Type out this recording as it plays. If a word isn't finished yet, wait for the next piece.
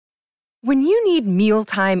When you need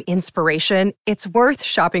mealtime inspiration, it's worth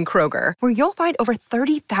shopping Kroger, where you'll find over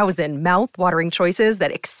 30,000 mouth-watering choices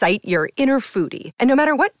that excite your inner foodie. And no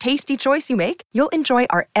matter what tasty choice you make, you'll enjoy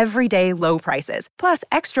our everyday low prices, plus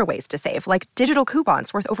extra ways to save, like digital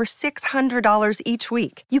coupons worth over $600 each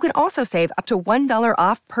week. You can also save up to $1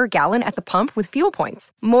 off per gallon at the pump with fuel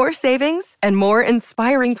points. More savings and more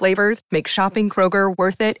inspiring flavors make shopping Kroger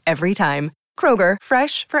worth it every time. Kroger,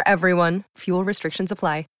 fresh for everyone. Fuel restrictions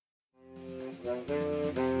apply.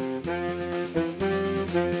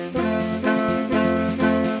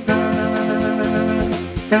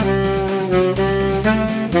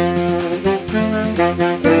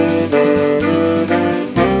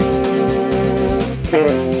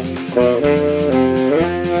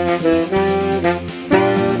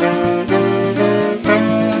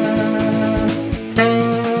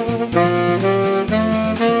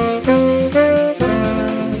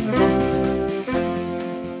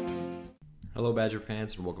 Hello, Badger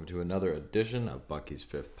fans, and welcome to another edition of Bucky's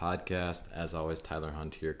Fifth Podcast. As always, Tyler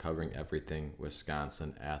Hunt here, covering everything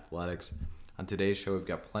Wisconsin athletics. On today's show, we've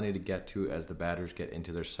got plenty to get to as the Badgers get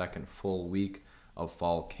into their second full week of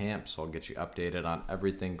fall camp, so I'll get you updated on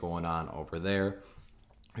everything going on over there.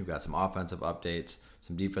 We've got some offensive updates,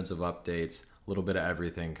 some defensive updates, a little bit of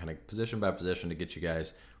everything, kind of position by position to get you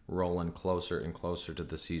guys rolling closer and closer to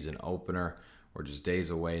the season opener. We're just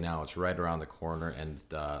days away now. It's right around the corner, and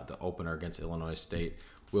the opener against Illinois State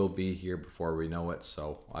will be here before we know it.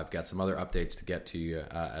 So I've got some other updates to get to you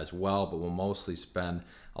as well, but we'll mostly spend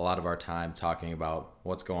a lot of our time talking about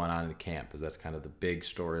what's going on in the camp, because that's kind of the big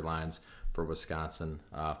storylines for Wisconsin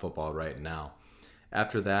football right now.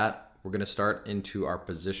 After that, we're going to start into our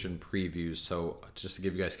position previews. So just to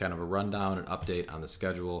give you guys kind of a rundown and update on the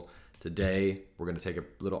schedule, today we're going to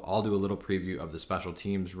I'll do a little preview of the special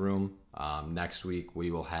teams room. Next week we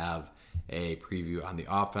will have a preview on the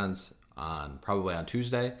offense probably on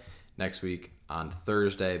Tuesday. Next week on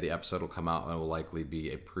Thursday, the episode will come out and it will likely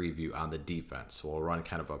be a preview on the defense. So we'll run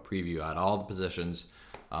kind of a preview on all the positions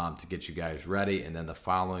to get you guys ready. And then the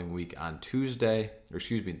following week on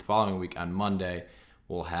Monday,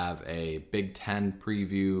 we'll have a Big Ten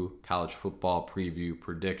preview, college football preview,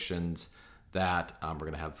 predictions that we're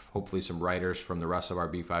going to have hopefully some writers from the rest of our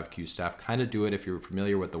B5Q staff kind of do it if you're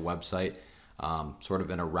familiar with the website, sort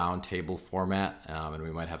of in a roundtable format. And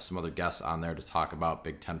we might have some other guests on there to talk about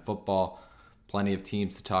Big Ten football. Plenty of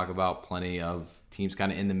teams to talk about, plenty of teams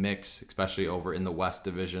kind of in the mix, especially over in the West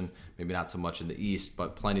Division. Maybe not so much in the East,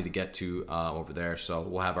 but plenty to get to over there. So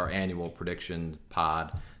we'll have our annual prediction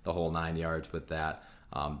pod, the whole 9 yards with that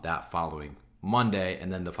following Monday.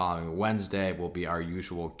 And then the following Wednesday will be our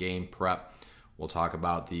usual game prep. We'll talk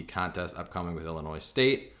about the contest upcoming with Illinois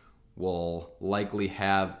State. We'll likely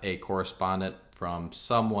have a correspondent from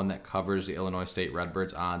someone that covers the Illinois State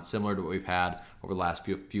Redbirds on, similar to what we've had over the last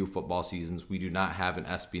few football seasons. We do not have an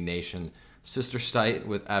SB Nation sister site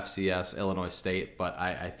with FCS Illinois State, but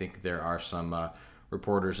I think there are some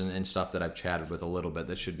reporters and stuff that I've chatted with a little bit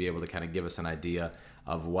that should be able to kind of give us an idea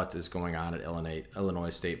of what is going on at Illinois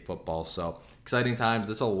State football. So exciting times.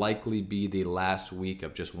 This will likely be the last week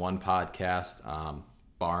of just one podcast,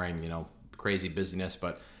 barring crazy busyness.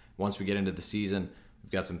 But once we get into the season,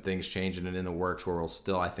 we've got some things changing and in the works where we'll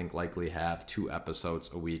still, I think, likely have 2 episodes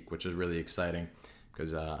a week, which is really exciting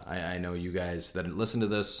because I know you guys that listen to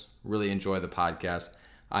this really enjoy the podcast.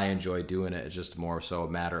 I enjoy doing it. It's just more so a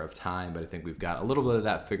matter of time, but I think we've got a little bit of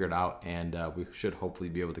that figured out, and we should hopefully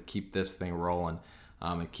be able to keep this thing rolling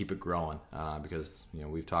and keep it growing because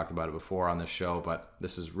we've talked about it before on this show, but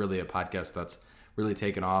this is really a podcast that's really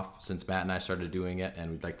taken off since Matt and I started doing it,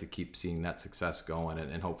 and we'd like to keep seeing that success going,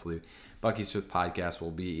 and hopefully Bucky's Fifth Podcast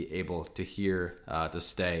will be able to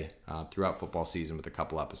stay throughout football season with a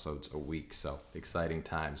couple episodes a week. So exciting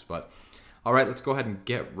times. But all right, let's go ahead and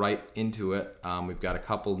get right into it. We've got a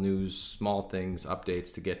couple news, small things,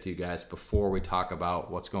 updates to get to you guys before we talk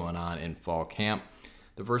about what's going on in fall camp.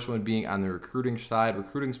 The first one being on the recruiting side.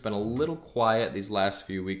 Recruiting's been a little quiet these last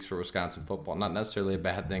few weeks for Wisconsin football. Not necessarily a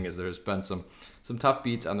bad thing, as there's been some tough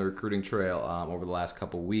beats on the recruiting trail over the last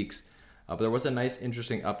couple weeks. But there was a nice,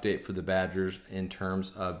 interesting update for the Badgers in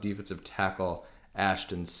terms of defensive tackle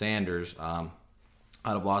Ashton Sanders out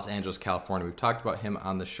of Los Angeles, California. We've talked about him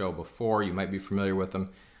on the show before. You might be familiar with him.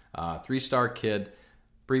 3-star kid.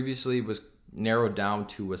 Previously was narrowed down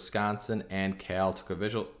to Wisconsin and Cal. Took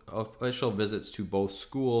official visits to both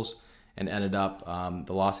schools and ended up,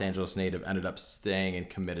 the Los Angeles native ended up staying and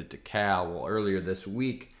committed to Cal. Well, earlier this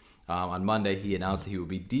week, on Monday, he announced that he would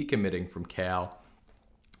be decommitting from Cal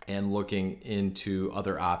and looking into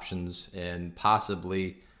other options and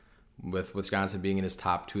possibly with Wisconsin being in his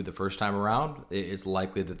top 2 the first time around, it's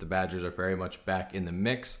likely that the Badgers are very much back in the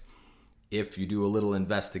mix. If you do a little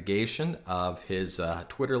investigation of his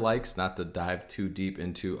Twitter likes, not to dive too deep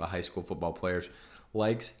into a high school football player's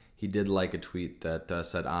likes, he did like a tweet that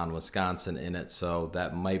said "on Wisconsin" in it, so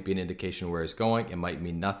that might be an indication where he's going. It might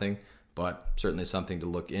mean nothing, but certainly something to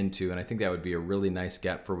look into, and I think that would be a really nice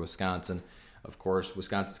get for Wisconsin. Of course,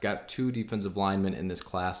 Wisconsin's got 2 defensive linemen in this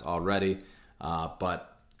class already, but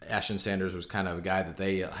Ashton Sanders was kind of a guy that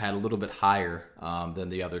they had a little bit higher than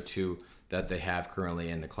the other 2 that they have currently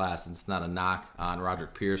in the class. And it's not a knock on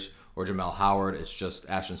Roderick Pierce or Jamel Howard. It's just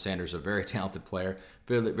Ashton Sanders, a very talented player,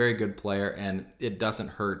 very, very good player, and it doesn't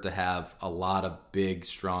hurt to have a lot of big,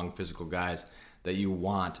 strong, physical guys that you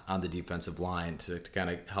want on the defensive line to kind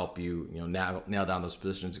of help you, nail down those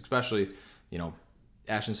positions, especially,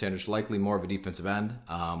 Ashton Sanders likely more of a defensive end,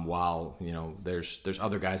 while, there's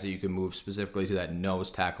other guys that you can move specifically to that nose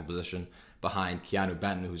tackle position behind Keanu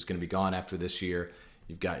Benton, who's going to be gone after this year.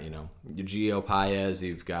 You've got, your Gio Paez,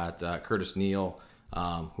 you've got Curtis Neal,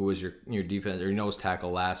 who was your defense or your nose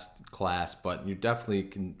tackle last class, but you definitely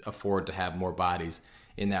can afford to have more bodies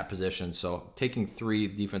in that position. So taking 3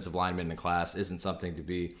 defensive linemen in the class isn't something to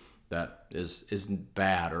be that isn't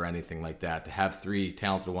bad or anything like that. To have 3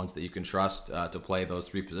 talented ones that you can trust to play those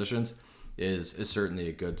 3 positions is certainly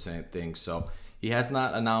a good thing. So he has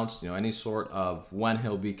not announced any sort of when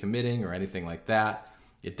he'll be committing or anything like that.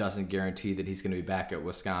 It doesn't guarantee that he's going to be back at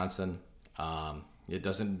Wisconsin. It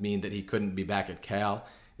doesn't mean that he couldn't be back at Cal.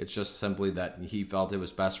 It's just simply that he felt it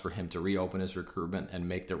was best for him to reopen his recruitment and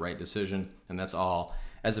make the right decision. And that's all,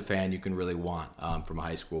 as a fan, you can really want from a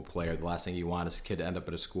high school player. The last thing you want is a kid to end up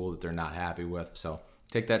at a school that they're not happy with. So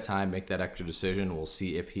take that time, make that extra decision. We'll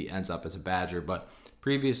see if he ends up as a Badger. But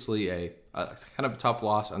previously, a kind of a tough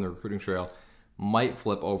loss on the recruiting trail might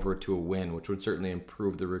flip over to a win, which would certainly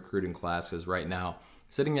improve the recruiting class, because right now,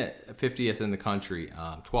 sitting at 50th in the country,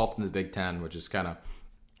 12th in the Big Ten, which is kind of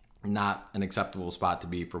not an acceptable spot to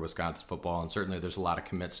be for Wisconsin football. And certainly there's a lot of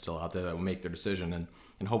commits still out there that will make their decision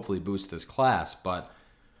and hopefully boost this class. But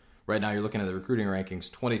right now you're looking at the recruiting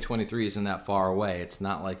rankings. 2023 isn't that far away. It's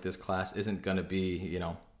not like this class isn't going to be,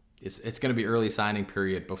 it's going to be early signing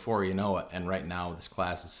period before you know it. And right now this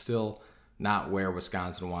class is still not where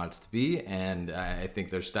Wisconsin wants to be. And I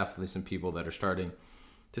think there's definitely some people that are starting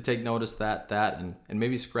to take notice that and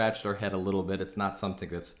maybe scratch their head a little bit. It's not something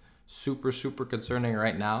that's super, super concerning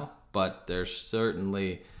right now, but there's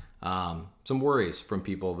certainly some worries from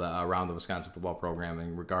people around the Wisconsin football program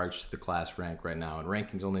in regards to the class rank right now. And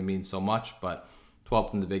rankings only mean so much, but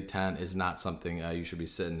 12th in the Big Ten is not something you should be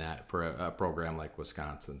sitting at for a program like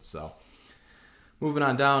Wisconsin. So moving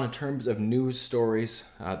on down, in terms of news stories,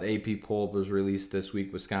 the AP poll was released this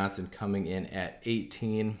week. Wisconsin coming in at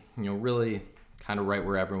 18, really kind of right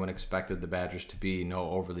where everyone expected the Badgers to be. No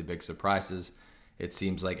overly big surprises. It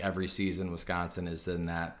seems like every season Wisconsin is in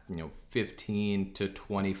that 15 to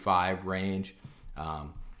 25 range,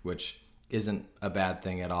 which isn't a bad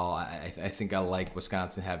thing at all. I think I like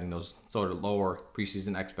Wisconsin having those sort of lower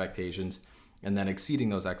preseason expectations and then exceeding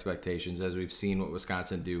those expectations, as we've seen what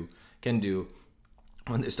Wisconsin can do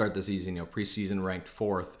when they start the season. Preseason ranked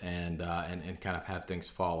 4th and kind of have things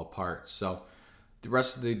fall apart. So the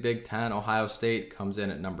rest of the Big Ten, Ohio State comes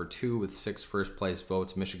in at number 2 with 6 first-place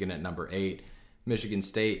votes. Michigan at number 8. Michigan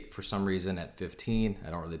State, for some reason, at 15.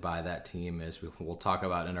 I don't really buy that team, as we'll talk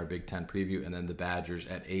about in our Big Ten preview. And then the Badgers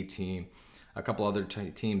at 18. A couple other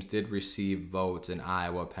teams did receive votes in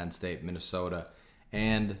Iowa, Penn State, Minnesota,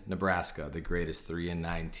 and Nebraska, the greatest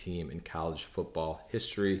 3-9 team in college football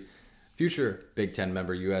history. Future Big Ten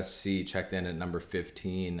member USC checked in at number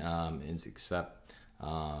 15, and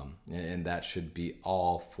that should be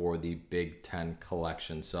all for the Big Ten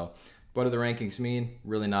collection. So what do the rankings mean?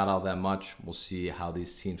 Really not all that much. We'll see how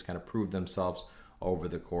these teams kind of prove themselves over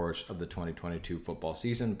the course of the 2022 football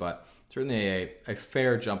season, but certainly a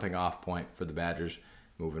fair jumping off point for the Badgers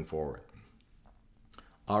moving forward.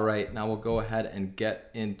 All right, now we'll go ahead and get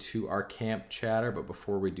into our camp chatter, but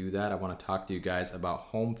before we do that, I want to talk to you guys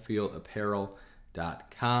about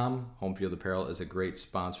HomeFieldApparel.com. Homefield Apparel is a great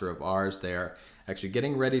sponsor of ours. They are actually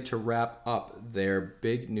getting ready to wrap up their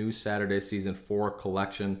big new Saturday Season 4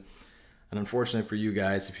 collection. And unfortunately for you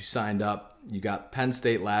guys, if you signed up, you got Penn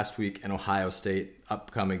State last week and Ohio State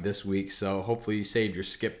upcoming this week. So hopefully you saved your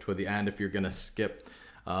skip toward the end if you're going to skip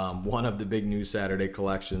one of the big new Saturday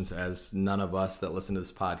collections, as none of us that listen to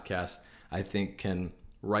this podcast, I think, can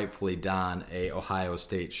rightfully don a Ohio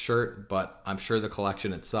State shirt. But I'm sure the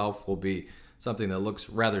collection itself will be something that looks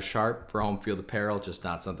rather sharp for Home Field Apparel, just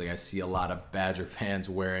not something I see a lot of Badger fans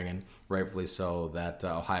wearing, and rightfully so. That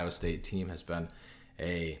Ohio State team has been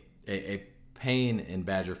a a pain in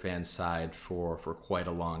Badger fans' side for quite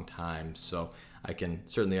a long time. So I can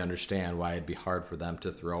certainly understand why it'd be hard for them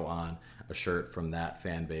to throw on a shirt from that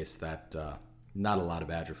fan base that not a lot of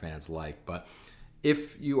Badger fans like. But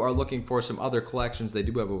if you are looking for some other collections, they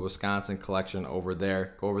do have a Wisconsin collection over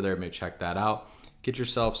there. Go over there and maybe check that out. Get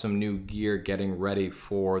yourself some new gear getting ready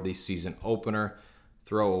for the season opener.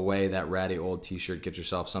 Throw away that ratty old t-shirt. Get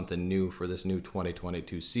yourself something new for this new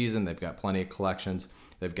 2022 season. They've got plenty of collections.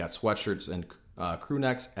 They've got sweatshirts and crew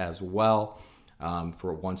necks as well.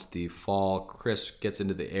 For once the fall crisp gets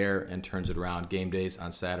into the air and turns it around, game days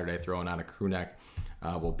on Saturday, throwing on a crew neck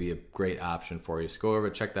will be a great option for you. So go over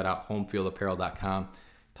and check that out, homefieldapparel.com.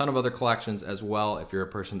 Ton of other collections as well if you're a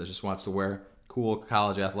person that just wants to wear cool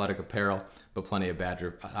college athletic apparel, but plenty of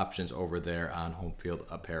Badger options over there on Home Field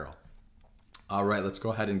Apparel. All right, let's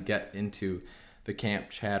go ahead and get into the camp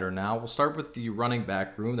chatter now. We'll start with the running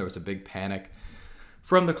back room. There was a big panic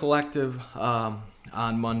from the collective on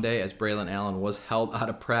Monday as Braylon Allen was held out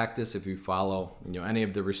of practice. If you follow any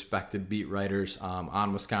of the respected beat writers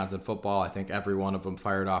on Wisconsin football, I think every one of them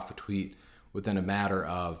fired off a tweet within a matter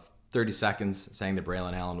of 30 seconds saying that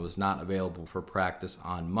Braylon Allen was not available for practice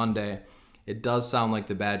on Monday. It does sound like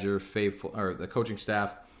the Badger faithful or the coaching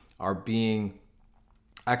staff are being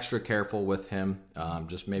extra careful with him.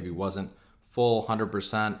 Just maybe wasn't full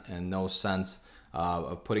 100% and no sense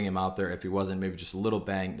of putting him out there if he wasn't maybe just a little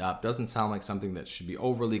banged up. Doesn't sound like something that should be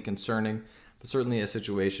overly concerning, but certainly a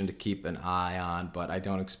situation to keep an eye on. But I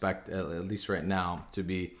don't expect, at least right now, to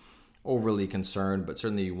be overly concerned. But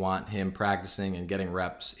certainly you want him practicing and getting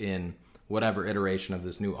reps in whatever iteration of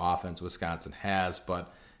this new offense Wisconsin has,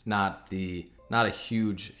 but not a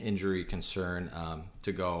huge injury concern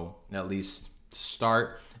to go at least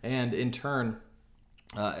start. And in turn,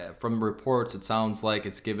 from reports, it sounds like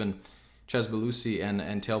it's given Chez Mellusi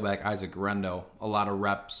and tailback Isaac Guerendo a lot of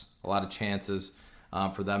reps, a lot of chances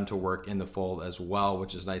for them to work in the fold as well,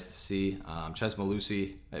 which is nice to see. Chez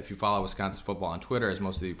Mellusi, if you follow Wisconsin football on Twitter, as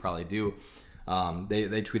most of you probably do,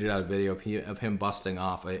 they tweeted out a video of him busting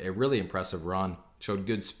off a really impressive run, showed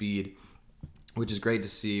good speed, which is great to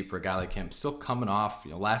see for a guy like him. Still coming off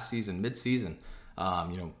last season, mid-season,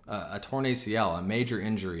 a torn ACL, a major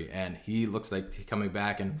injury, and he looks like he's coming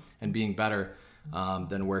back and being better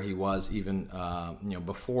than where he was even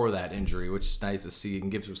before that injury, which is nice to see and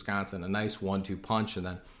gives Wisconsin a nice 1-2 punch. And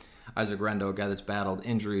then Isaac Guerendo, a guy that's battled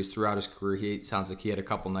injuries throughout his career, he sounds like he had a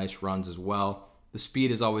couple nice runs as well. The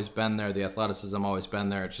speed has always been there, the athleticism always been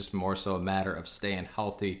there. It's just more so a matter of staying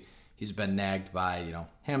healthy. He's been nagged by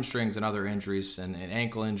hamstrings and other injuries and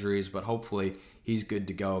ankle injuries, but hopefully he's good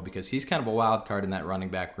to go because he's kind of a wild card in that running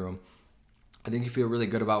back room. I think you feel really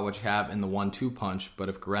good about what you have in the 1-2 punch, but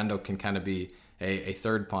if Guerendo can kind of be a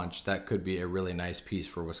third punch, that could be a really nice piece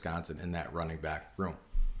for Wisconsin in that running back room.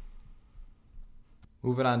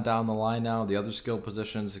 Moving on down the line now, the other skill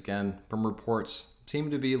positions, again, from reports, seem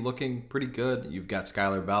to be looking pretty good. You've got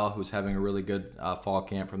Skylar Bell, who's having a really good fall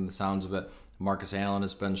camp from the sounds of it. Marcus Allen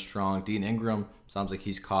has been strong. Dean Ingram, sounds like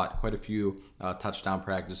he's caught quite a few touchdown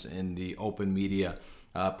practice in the open media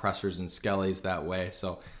pressers and skellies that way.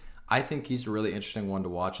 So I think he's a really interesting one to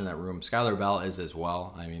watch in that room. Skylar Bell is as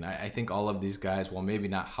well. I mean, I think all of these guys, while maybe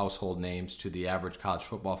not household names to the average college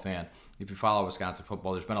football fan, if you follow Wisconsin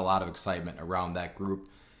football, there's been a lot of excitement around that group.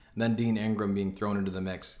 And then Dean Ingram being thrown into the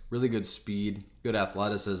mix. Really good speed, good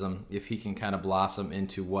athleticism. If he can kind of blossom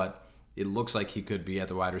into what it looks like he could be at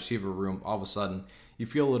the wide receiver room, all of a sudden you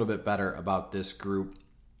feel a little bit better about this group.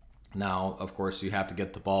 Now, of course, you have to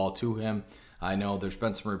get the ball to him. I know there's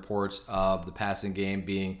been some reports of the passing game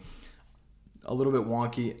being a little bit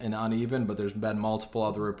wonky and uneven, but there's been multiple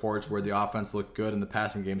other reports where the offense looked good and the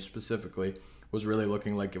passing game specifically was really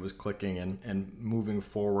looking like it was clicking and moving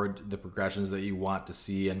forward the progressions that you want to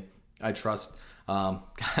see. And I trust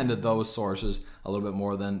kind of those sources a little bit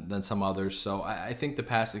more than some others. So I think the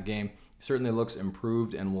passing game certainly looks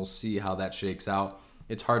improved, and we'll see how that shakes out.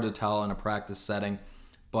 It's hard to tell in a practice setting,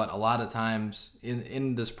 but a lot of times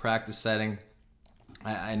in this practice setting,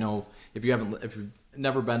 I know if you've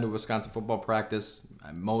never been to Wisconsin football practice,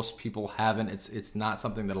 most people haven't. It's not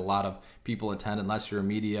something that a lot of people attend unless you're a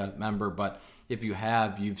media member. But if you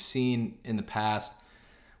have, you've seen in the past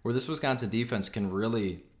where this Wisconsin defense can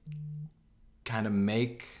really kind of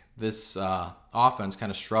make this offense kind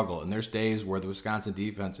of struggle. And there's days where the Wisconsin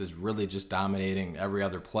defense is really just dominating every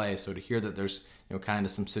other play. So to hear that there's kind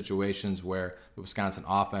of some situations where the Wisconsin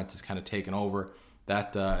offense is kind of taken over,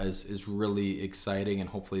 that is really exciting, and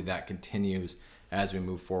hopefully that continues as we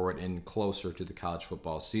move forward and closer to the college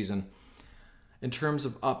football season. In terms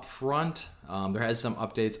of up front, there has some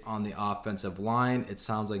updates on the offensive line. It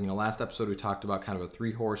sounds like, last episode we talked about kind of a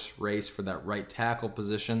 3-horse race for that right tackle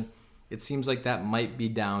position. It seems like that might be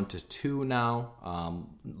down to 2 now.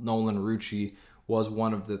 Nolan Rucci was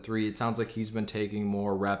one of the 3. It sounds like he's been taking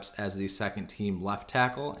more reps as the second team left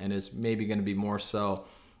tackle and is maybe going to be more so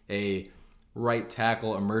a right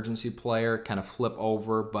tackle emergency player, kind of flip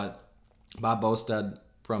over. But Bob Bostad,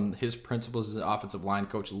 from his principles as an offensive line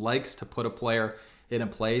coach, likes to put a player in a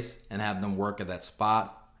place and have them work at that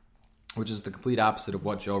spot, which is the complete opposite of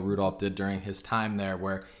what Joe Rudolph did during his time there,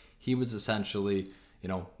 where he was essentially,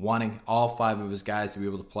 wanting all 5 of his guys to be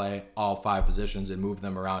able to play all 5 positions and move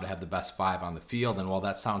them around to have the best 5 on the field. And while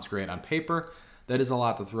that sounds great on paper, that is a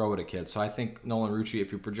lot to throw at a kid. So I think Nolan Rucci,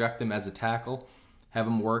 if you project him as a tackle, have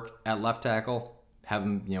him work at left tackle, have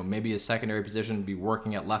him, maybe a secondary position be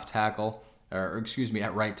working at left tackle,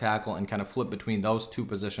 at right tackle, and kind of flip between those 2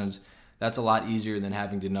 positions. That's a lot easier than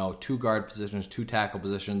having to know 2 guard positions, 2 tackle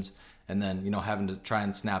positions, and then, having to try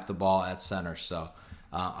and snap the ball at center. So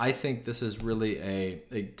I think this is really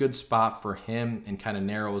a good spot for him and kind of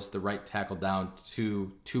narrows the right tackle down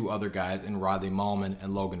to 2 other guys in Riley Mahlman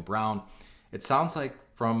and Logan Brown. It sounds like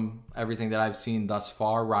from everything that I've seen thus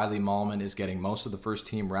far, Riley Mahlman is getting most of the first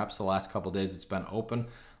team reps the last couple of days it's been open.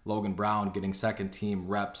 Logan Brown getting second team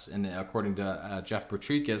reps, and according to Jeff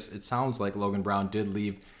Petrikis, it sounds like Logan Brown did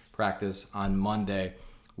leave practice on Monday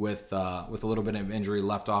with a little bit of injury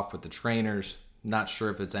left off with the trainers. Not sure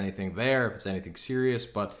if it's anything there, if it's anything serious,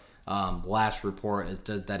 but last report it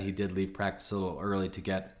says that he did leave practice a little early to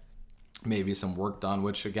get maybe some work done,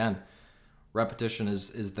 which again, repetition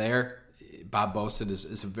is there. Bob Bostad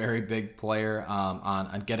is a very big player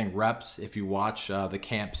on getting reps. If you watch the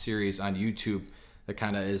camp series on YouTube, that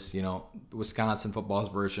kind of is, Wisconsin football's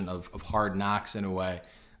version of Hard Knocks in a way.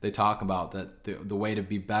 They talk about that the way to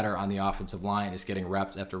be better on the offensive line is getting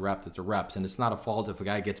reps after reps after reps. And it's not a fault if a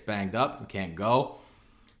guy gets banged up and can't go.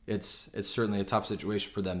 It's certainly a tough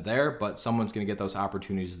situation for them there, but someone's going to get those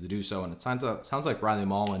opportunities to do so. And it sounds like Riley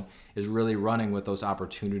Mahlman is really running with those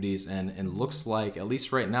opportunities and looks like, at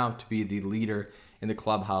least right now, to be the leader in the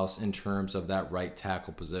clubhouse in terms of that right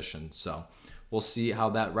tackle position. So we'll see how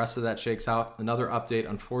that rest of that shakes out. Another update,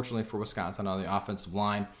 unfortunately, for Wisconsin on the offensive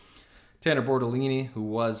line. Tanner Bortolini, who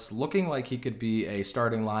was looking like he could be a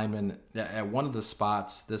starting lineman at one of the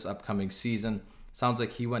spots this upcoming season, sounds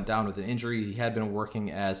like he went down with an injury. He had been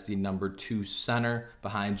working as the number 2 center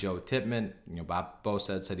behind Joe Tippmann. Bob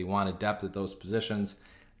Bostad said he wanted depth at those positions.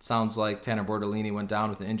 It sounds like Tanner Bortolini went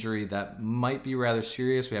down with an injury that might be rather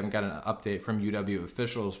serious. We haven't got an update from UW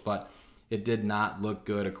officials, but it did not look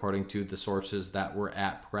good according to the sources that were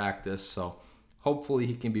at practice. So hopefully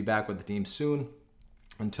he can be back with the team soon.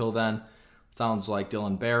 Until then, sounds like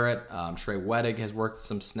Dylan Barrett, Trey Wettig has worked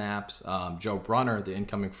some snaps. Joe Brunner, the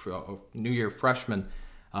incoming New Year freshman,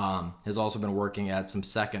 has also been working at some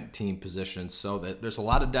second team positions. So there's a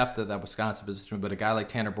lot of depth at that Wisconsin position, but a guy like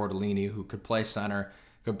Tanner Bortolini, who could play center,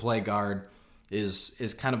 could play guard,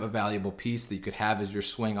 is kind of a valuable piece that you could have as your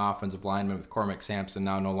swing offensive lineman with Cormac Sampson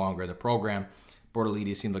now no longer in the program.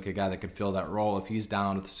 Bortolini seemed like a guy that could fill that role if he's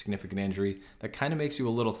down with a significant injury. That kind of makes you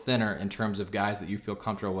a little thinner in terms of guys that you feel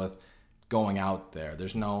comfortable with going out there.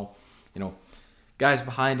 There's no, guys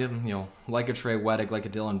behind him, like a Trey Wettig, like a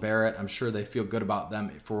Dylan Barrett. I'm sure they feel good about them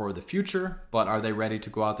for the future, but are they ready to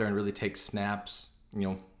go out there and really take snaps,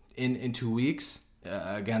 in 2 weeks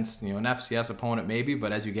against, an FCS opponent maybe,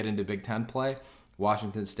 but as you get into Big Ten play,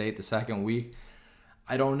 Washington State the second week,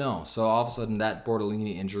 I don't know. So all of a sudden that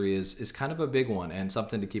Bortolini injury is kind of a big one and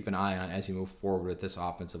something to keep an eye on as you move forward with this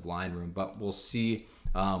offensive line room. But we'll see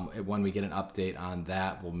when we get an update on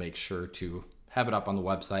that. We'll make sure to have it up on the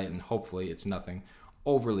website, and hopefully it's nothing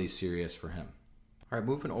overly serious for him. All right,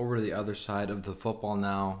 moving over to the other side of the football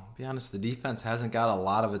now. To be honest, the defense hasn't got a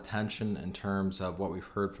lot of attention in terms of what we've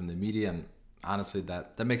heard from the media, and honestly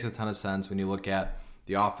that makes a ton of sense when you look at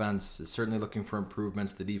the offense is certainly looking for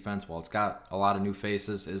improvements. The defense, while it's got a lot of new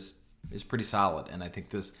faces, is pretty solid. And I think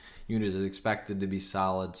this unit is expected to be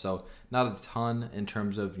solid. So not a ton in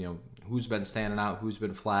terms of who's been standing out, who's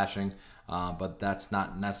been flashing. But that's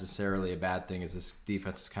not necessarily a bad thing, as this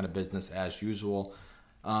defense is kind of business as usual.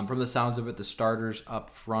 From the sounds of it, the starters up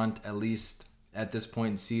front, at least at this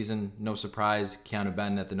point in season, no surprise, Keanu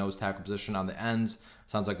Benton at the nose tackle position. On the ends,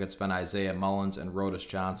 sounds like it's been Isaiah Mullins and Rodis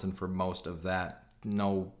Johnson for most of that.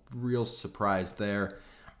 No real surprise there.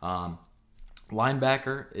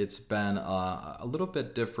 Linebacker, it's been a little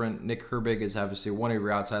bit different. Nick Herbig is obviously one of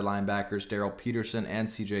your outside linebackers. Daryl Peterson and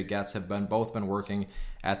CJ Getz have both been working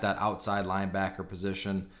at that outside linebacker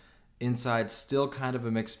position. Inside, still kind of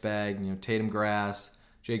a mixed bag. Tatum Grass,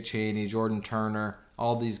 Jake Chaney, Jordan Turner,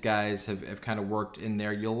 all these guys have kind of worked in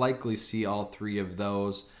there. You'll likely see all three of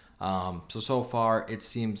those. So far, it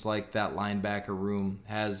seems like that linebacker room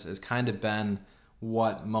has kind of been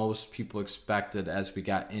what most people expected as we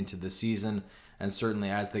got into the season. And certainly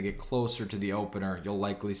as they get closer to the opener, you'll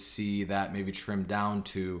likely see that maybe trimmed down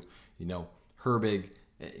to, Herbig.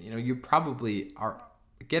 You probably are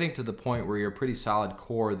getting to the point where you're a pretty solid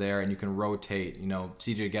core there and you can rotate.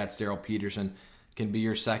 CJ Getz, Daryl Peterson can be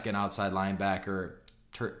your second outside linebacker.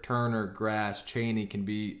 Turner, Grass, Chaney can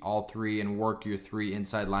be all three and work your three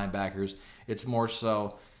inside linebackers. It's more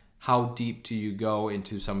so how deep do you go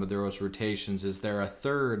into some of those rotations? Is there a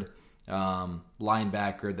third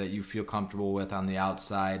linebacker that you feel comfortable with on the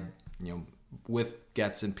outside, with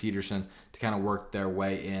Getz and Peterson to kind of work their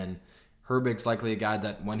way in? Herbig's likely a guy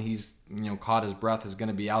that when he's caught his breath is going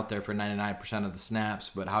to be out there for 99% of the snaps,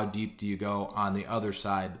 but how deep do you go on the other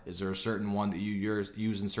side? Is there a certain one that you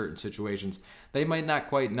use in certain situations? They might not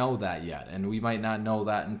quite know that yet, and we might not know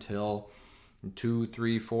that until 2,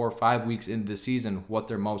 3, 4, 5 weeks into the season, what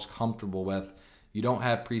they're most comfortable with. You don't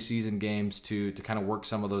have preseason games to kind of work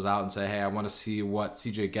some of those out and say, hey, I want to see what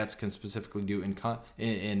CJ Getz can specifically do in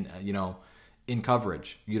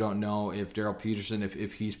coverage. You don't know if Daryl Peterson,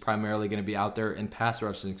 if he's primarily going to be out there in pass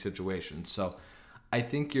rushing situations. So I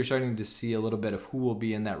think you're starting to see a little bit of who will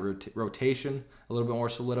be in that rotation, a little bit more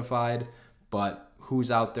solidified, but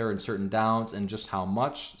who's out there in certain downs and just how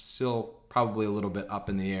much, still probably a little bit up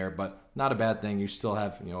in the air, but not a bad thing. You still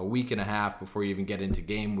have a week and a half before you even get into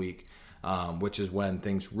game week, which is when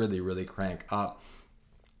things really, really crank up.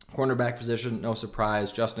 Cornerback position, no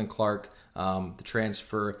surprise. Justin Clark, the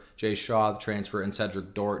transfer, Jay Shaw, the transfer, and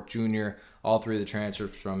Cedric Dort Jr., all three of the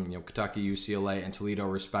transfers from Kentucky, UCLA, and Toledo,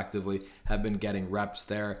 respectively, have been getting reps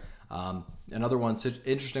there. Another one,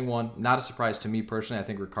 interesting one, not a surprise to me personally. I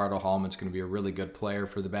think Ricardo Hallman's going to be a really good player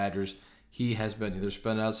for the Badgers. There's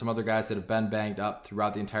been some other guys that have been banged up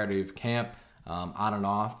throughout the entirety of camp, on and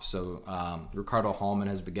off. So Ricardo Hallman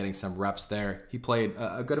has been getting some reps there. He played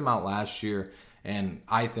a good amount last year, and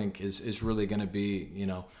I think is really going to be,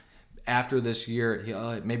 after this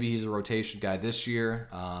year, maybe he's a rotation guy this year,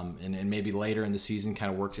 and maybe later in the season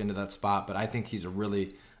kind of works into that spot. But I think he's a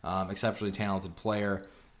really exceptionally talented player.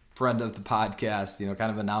 Friend of the podcast,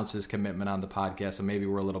 kind of announced his commitment on the podcast, so maybe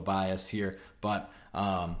we're a little biased here, but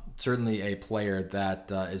certainly a player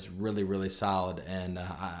that is really, really solid, and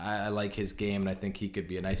I like his game, and I think he could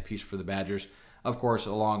be a nice piece for the Badgers. Of course,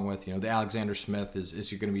 along with, the Alexander Smith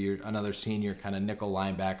is going to be another senior kind of nickel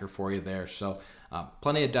linebacker for you there. So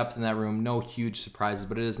plenty of depth in that room, no huge surprises,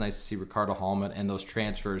 but it is nice to see Ricardo Hallman and those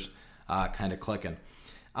transfers kind of clicking.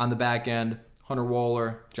 On the back end, Hunter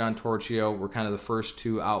Wohler, John Torchio were kind of the first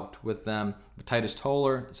two out with them. But Titus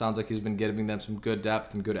Toller, it sounds like he's been giving them some good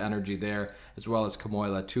depth and good energy there, as well as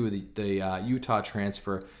Kamoila too, the Utah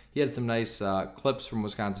transfer. He had some nice clips from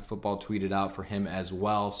Wisconsin football tweeted out for him as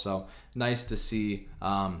well. So nice to see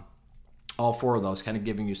all four of those kind of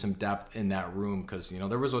giving you some depth in that room, because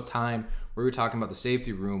there was a time where we were talking about the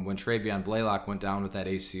safety room when Travion Blaylock went down with that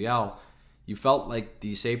ACL. You felt like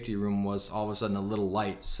the safety room was all of a sudden a little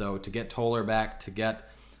light. So to get Toller back, to get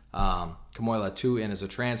Kamoila 2 in as a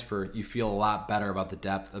transfer, you feel a lot better about the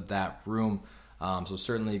depth of that room. So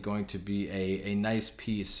certainly going to be a nice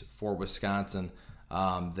piece for Wisconsin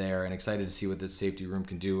there, and excited to see what this safety room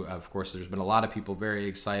can do. Of course, there's been a lot of people very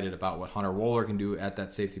excited about what Hunter Wohler can do at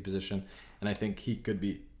that safety position, and I think he could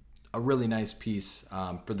be a really nice piece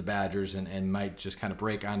for the Badgers and might just kind of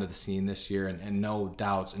break onto the scene this year, and no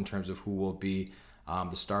doubts in terms of who will be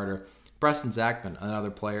the starter. Preston Zachman,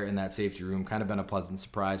 another player in that safety room, kind of been a pleasant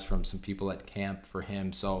surprise from some people at camp for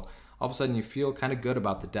him. So all of a sudden you feel kind of good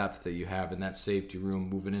about the depth that you have in that safety room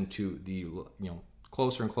moving into the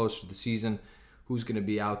closer and closer to the season. Who's going to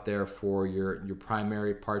be out there for your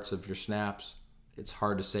primary parts of your snaps? It's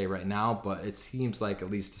hard to say right now, but it seems like, at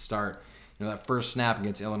least to start, that first snap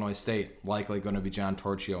against Illinois State, likely going to be John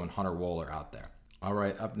Torchio and Hunter Wohler out there. All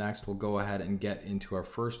right, up next, we'll go ahead and get into our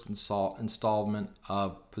first installment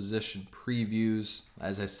of position previews.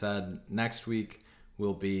 As I said, next week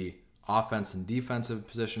will be offense and defensive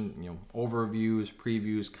position, overviews,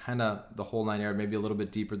 previews, kind of the whole nine yards, maybe a little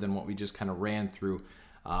bit deeper than what we just kind of ran through.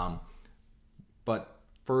 But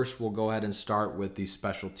first, we'll go ahead and start with the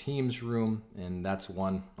special teams room, and that's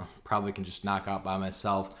one I probably can just knock out by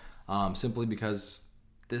myself. Simply because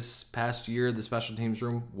this past year, the special teams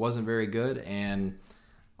room wasn't very good, and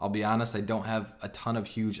I'll be honest, I don't have a ton of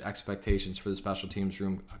huge expectations for the special teams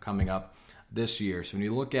room coming up this year. So when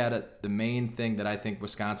you look at it, the main thing that I think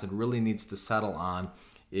Wisconsin really needs to settle on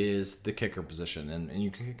is the kicker position, and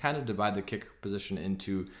you can kind of divide the kicker position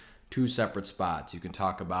into two separate spots. You can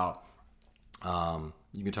talk about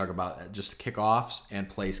just kickoffs and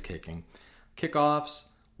place kicking. Kickoffs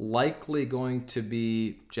likely going to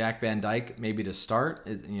be Jack Van Dyke maybe to start,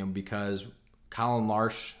 because Colin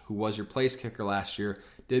Larsh, who was your place kicker last year,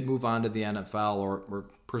 did move on to the NFL or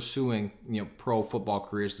pursuing pro football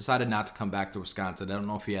careers, decided not to come back to Wisconsin. I don't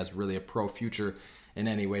know if he has really a pro future in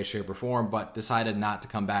any way, shape, or form, but decided not to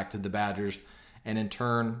come back to the Badgers. And in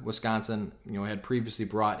turn, Wisconsin had previously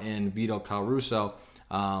brought in Vito Caruso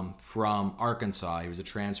from Arkansas. He was a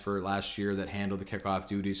transfer last year that handled the kickoff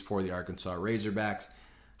duties for the Arkansas Razorbacks.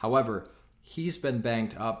 However, he's been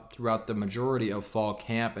banged up throughout the majority of fall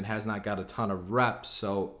camp and has not got a ton of reps.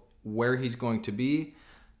 So where he's going to be,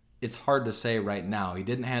 it's hard to say right now. He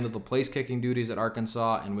didn't handle the place kicking duties at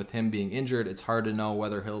Arkansas, and with him being injured, it's hard to know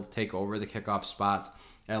whether he'll take over the kickoff spots.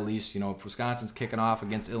 At least, if Wisconsin's kicking off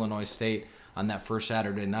against Illinois State on that first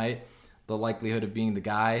Saturday night, the likelihood of being the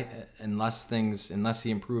guy, unless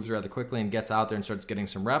he improves rather quickly and gets out there and starts getting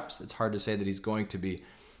some reps, it's hard to say that he's going to be.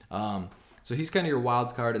 So he's kind of your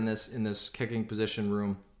wild card in this kicking position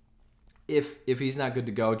room. If he's not good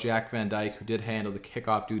to go, Jack Van Dyke, who did handle the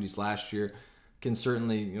kickoff duties last year, can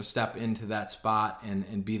certainly step into that spot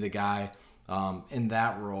and be the guy in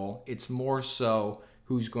that role. It's more so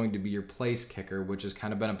who's going to be your place kicker, which has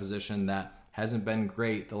kind of been a position that hasn't been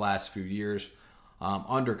great the last few years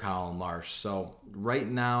under Colin Larsh. So right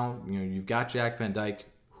now, you've got Jack Van Dyke.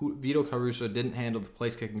 Vito Caruso didn't handle the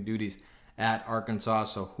place kicking duties at Arkansas,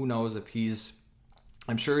 so who knows if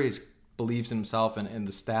I'm sure he believes in himself, and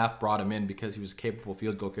the staff brought him in because he was a capable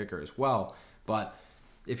field goal kicker as well. But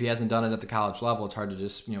if he hasn't done it at the college level, it's hard to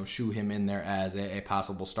just shoo him in there as a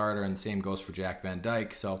possible starter, and the same goes for Jack Van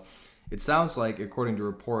Dyke. So it sounds like, according to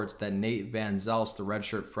reports, that Nate Van Zelst, the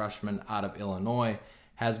redshirt freshman out of Illinois,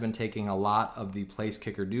 has been taking a lot of the place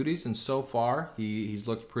kicker duties, and so far he's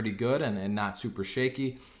looked pretty good and not super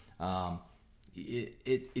shaky. I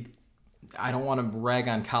don't want to rag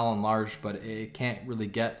on Colin Larsh, but it can't really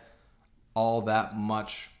get all that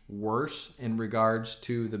much worse in regards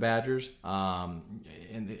to the Badgers.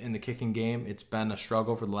 In the kicking game, it's been a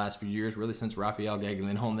struggle for the last few years, really since Rafael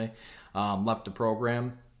Gaglianone left the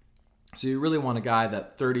program. So you really want a guy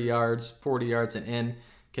that 30 yards, 40 yards and in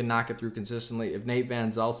can knock it through consistently. If Nate Van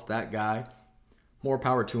Zelt's that guy, more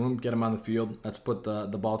power to him. Get him on the field. Let's put the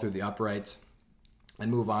ball through the uprights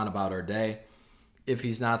and move on about our day. If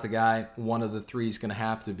he's not the guy, one of the three is going to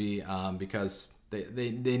have to be because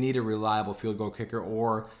they need a reliable field goal kicker,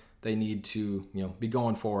 or they need to be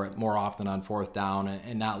going for it more often on fourth down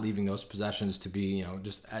and not leaving those possessions to be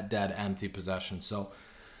just a dead empty possession. So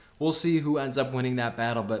we'll see who ends up winning that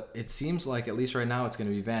battle, but it seems like, at least right now, it's going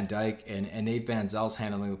to be Van Dyke and Nate Van Zelst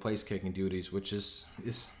handling the place kicking duties, which is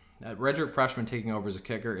redshirt freshman taking over as a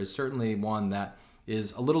kicker is certainly one that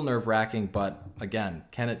is a little nerve-wracking, but again,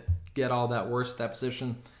 can it get all that worse at that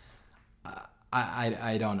position?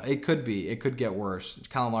 I don't know. It could be. It could get worse.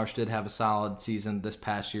 Colin Larsh did have a solid season this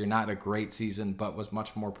past year. Not a great season, but was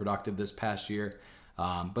much more productive this past year.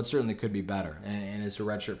 But certainly could be better. And as a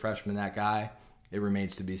redshirt freshman, that guy, it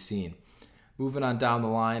remains to be seen. Moving on down the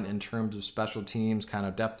line in terms of special teams, kind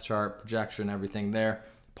of depth chart, projection, everything there.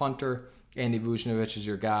 Punter, Andy Vujnovic is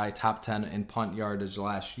your guy. Top 10 in punt yardage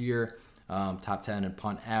last year. Top 10 in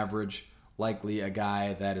punt average. Likely a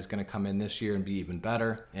guy that is going to come in this year and be even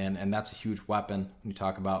better, and that's a huge weapon. When you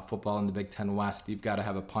talk about football in the Big Ten West, you've got to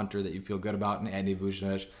have a punter that you feel good about, and Andy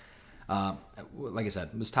Vujnovic, like I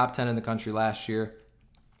said, was top 10 in the country last year.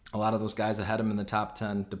 A lot of those guys that had him in the top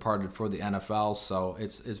 10 departed for the NFL, so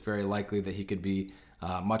it's very likely that he could be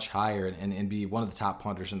much higher and be one of the top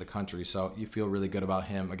punters in the country, so you feel really good about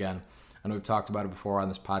him. Again, I know we've talked about it before on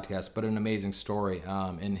this podcast, but an amazing story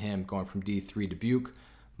in him going from D3 Dubuque,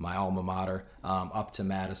 my alma mater, up to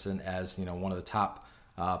Madison as one of the top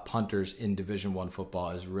punters in Division I football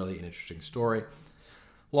is really an interesting story.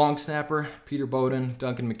 Long snapper Peter Bowden,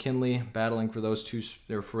 Duncan McKinley battling for those two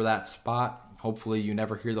for that spot. Hopefully you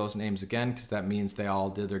never hear those names again, because that means they all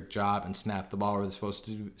did their job and snapped the ball where they're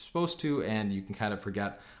supposed to, and you can kind of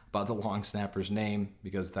forget about the long snapper's name,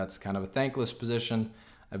 because that's kind of a thankless position,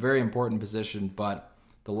 a very important position, but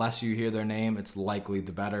the less you hear their name, it's likely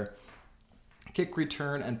the better. Kick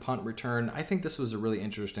return and punt return. I think this was a really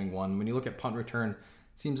interesting one. When you look at punt return, it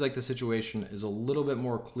seems like the situation is a little bit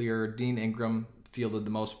more clear. Dean Ingram fielded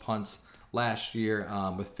the most punts last year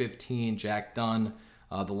with 15. Jack Dunn,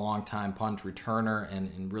 the longtime punt returner,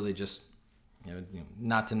 and really just,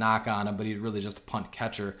 not to knock on him, but he's really just a punt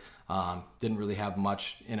catcher. Didn't really have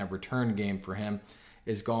much in a return game for him.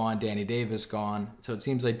 is gone. Danny Davis gone. So it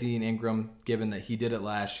seems like Dean Ingram, given that he did it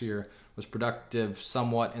last year, was productive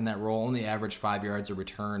somewhat in that role. Only averaged 5 yards a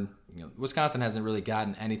return. Wisconsin hasn't really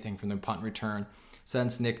gotten anything from their punt return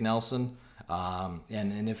since Nick Nelson.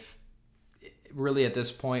 And if really at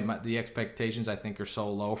this point, the expectations I think are so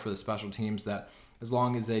low for the special teams that as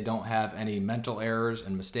long as they don't have any mental errors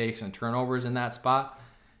and mistakes and turnovers in that spot,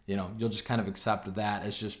 you'll just kind of accept that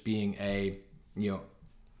as just being a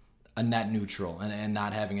net neutral and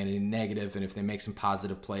not having any negative. And if they make some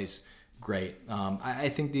positive plays, great. I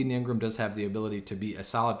think Dean Ingram does have the ability to be a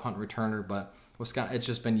solid punt returner, but it's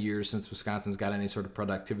just been years since Wisconsin's got any sort of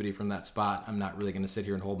productivity from that spot. I'm not really going to sit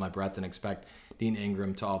here and hold my breath and expect Dean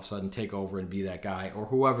Ingram to all of a sudden take over and be that guy, or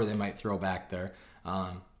whoever they might throw back there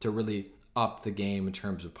to really up the game in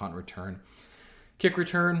terms of punt return. Kick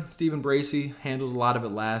return, Stephen Bracey handled a lot of it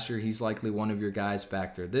last year. He's likely one of your guys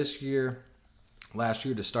back there this year. Last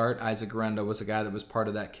year to start, Isaac Guerrero was a guy that was part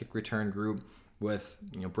of that kick return group with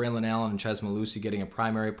Braylon Allen and Ches Malusi getting a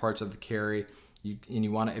primary parts of the carry. If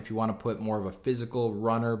you want to put more of a physical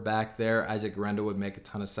runner back there, Isaac Guerrero would make a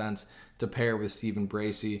ton of sense to pair with Stephen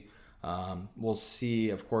Bracey. We'll see.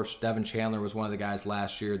 Of course, Devin Chandler was one of the guys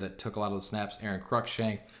last year that took a lot of the snaps. Aaron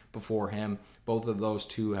Cruikshank before him. Both of those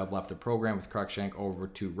two have left the program, with Cruikshank over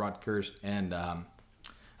to Rutgers and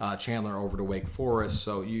Chandler over to Wake Forest.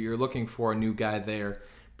 So you're looking for a new guy there.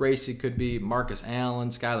 Bracey could be Marcus Allen,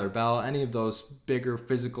 Skylar Bell, any of those bigger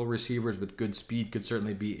physical receivers with good speed could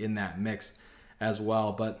certainly be in that mix as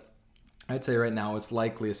well. But I'd say right now it's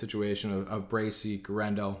likely a situation of Bracey,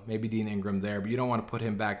 Guerrero, maybe Dean Ingram there, but you don't want to put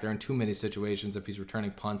him back there in too many situations if he's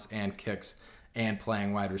returning punts and kicks and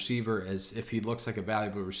playing wide receiver, as if he looks like a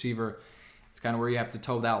valuable receiver. It's kind of where you have to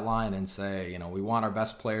toe that line and say, we want our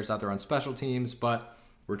best players out there on special teams, but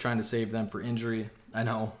we're trying to save them for injury. I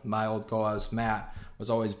know my old co-host Matt was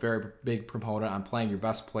always very big proponent on playing your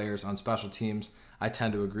best players on special teams. I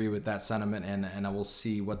tend to agree with that sentiment, and I will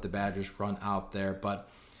see what the Badgers run out there. But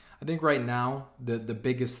I think right now the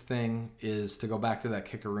biggest thing is to go back to that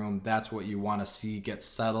kicker room. That's what you want to see get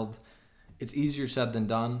settled. It's easier said than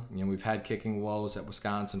done. We've had kicking woes at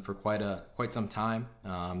Wisconsin for quite some time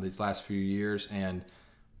these last few years, and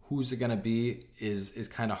who's it going to be is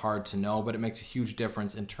kind of hard to know, but it makes a huge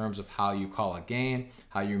difference in terms of how you call a game,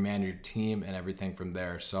 how you manage your team, and everything from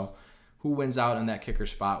there. So who wins out in that kicker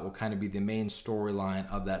spot will kind of be the main storyline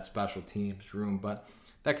of that special teams room. But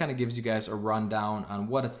that kind of gives you guys a rundown on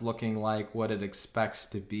what it's looking like, what it expects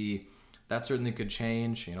to be. That certainly could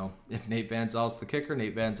change. If Nate Van Zel's the kicker,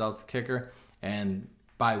 Nate Van Zel's the kicker. And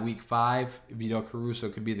by week 5, Vito Caruso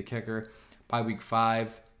could be the kicker. By week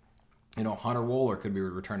 5, Hunter Wohler could be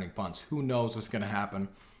returning punts. Who knows what's going to happen?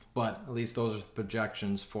 But at least those are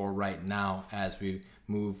projections for right now as we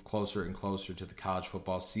move closer and closer to the college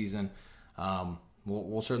football season.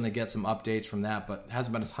 We'll certainly get some updates from that, but it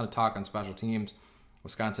hasn't been a ton of talk on special teams.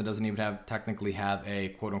 Wisconsin doesn't even technically have a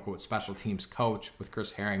quote-unquote special teams coach, with Chris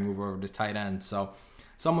Herring move over to tight end. So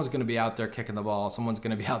someone's going to be out there kicking the ball. Someone's going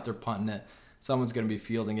to be out there punting it. Someone's going to be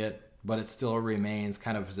fielding it, but it still remains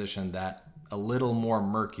kind of a position that a little more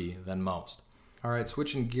murky than most. All right,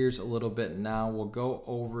 switching gears a little bit now, we'll go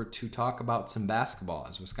over to talk about some basketball,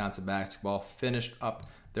 as Wisconsin basketball finished up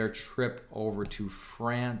their trip over to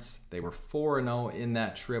France. They were 4-0 in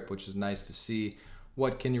that trip, which is nice to see.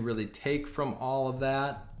 What can you really take from all of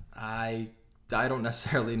that? I don't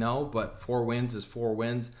necessarily know, but 4 wins is 4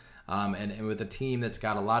 wins. And with a team that's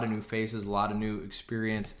got a lot of new faces, a lot of new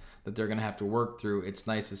experience that they're going to have to work through, it's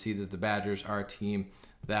nice to see that the Badgers are a team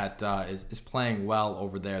that is playing well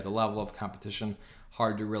over there. The level of competition,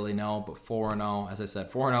 hard to really know, but 4-0, as I said,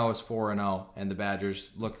 4-0 is 4-0, and the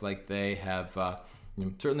Badgers look like they have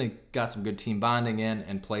certainly got some good team bonding in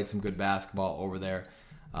and played some good basketball over there,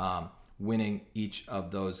 winning each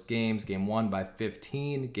of those games. Game 1 by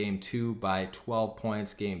 15, Game 2 by 12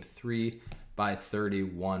 points, Game 3 by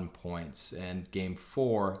 31 points, and Game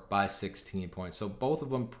 4 by 16 points. So both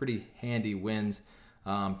of them pretty handy wins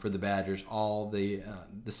for the Badgers. All the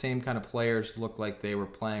same kind of players look like they were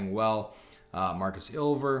playing well. Marcus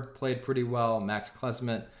Ilver played pretty well. Max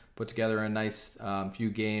Klesmet put together a nice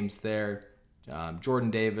few games there.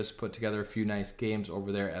 Jordan Davis put together a few nice games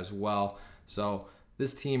over there as well. So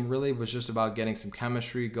this team really was just about getting some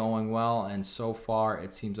chemistry going well, and so far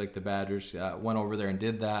it seems like the Badgers went over there and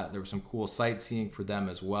did that. There was some cool sightseeing for them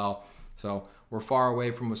as well. So we're far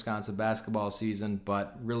away from Wisconsin basketball season,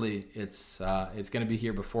 but really it's going to be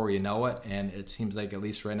here before you know it, and it seems like at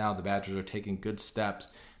least right now the Badgers are taking good steps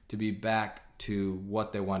to be back to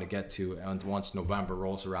what they want to get to once November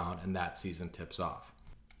rolls around and that season tips off.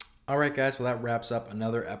 All right, guys. Well, that wraps up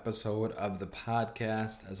another episode of the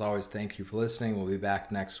podcast. As always, thank you for listening. We'll be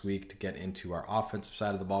back next week to get into our offensive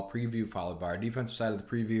side of the ball preview, followed by our defensive side of the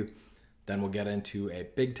preview. Then we'll get into a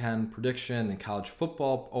Big Ten prediction and college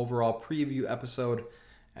football overall preview episode.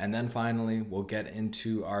 And then finally, we'll get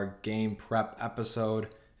into our game prep episode.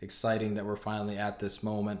 Exciting that we're finally at this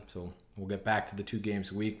moment. So we'll get back to the 2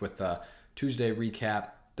 games a week with a Tuesday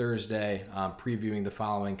recap, Thursday previewing the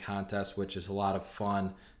following contest, which is a lot of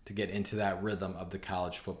fun to get into that rhythm of the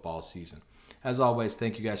college football season. As always,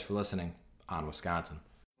 thank you guys for listening on Wisconsin.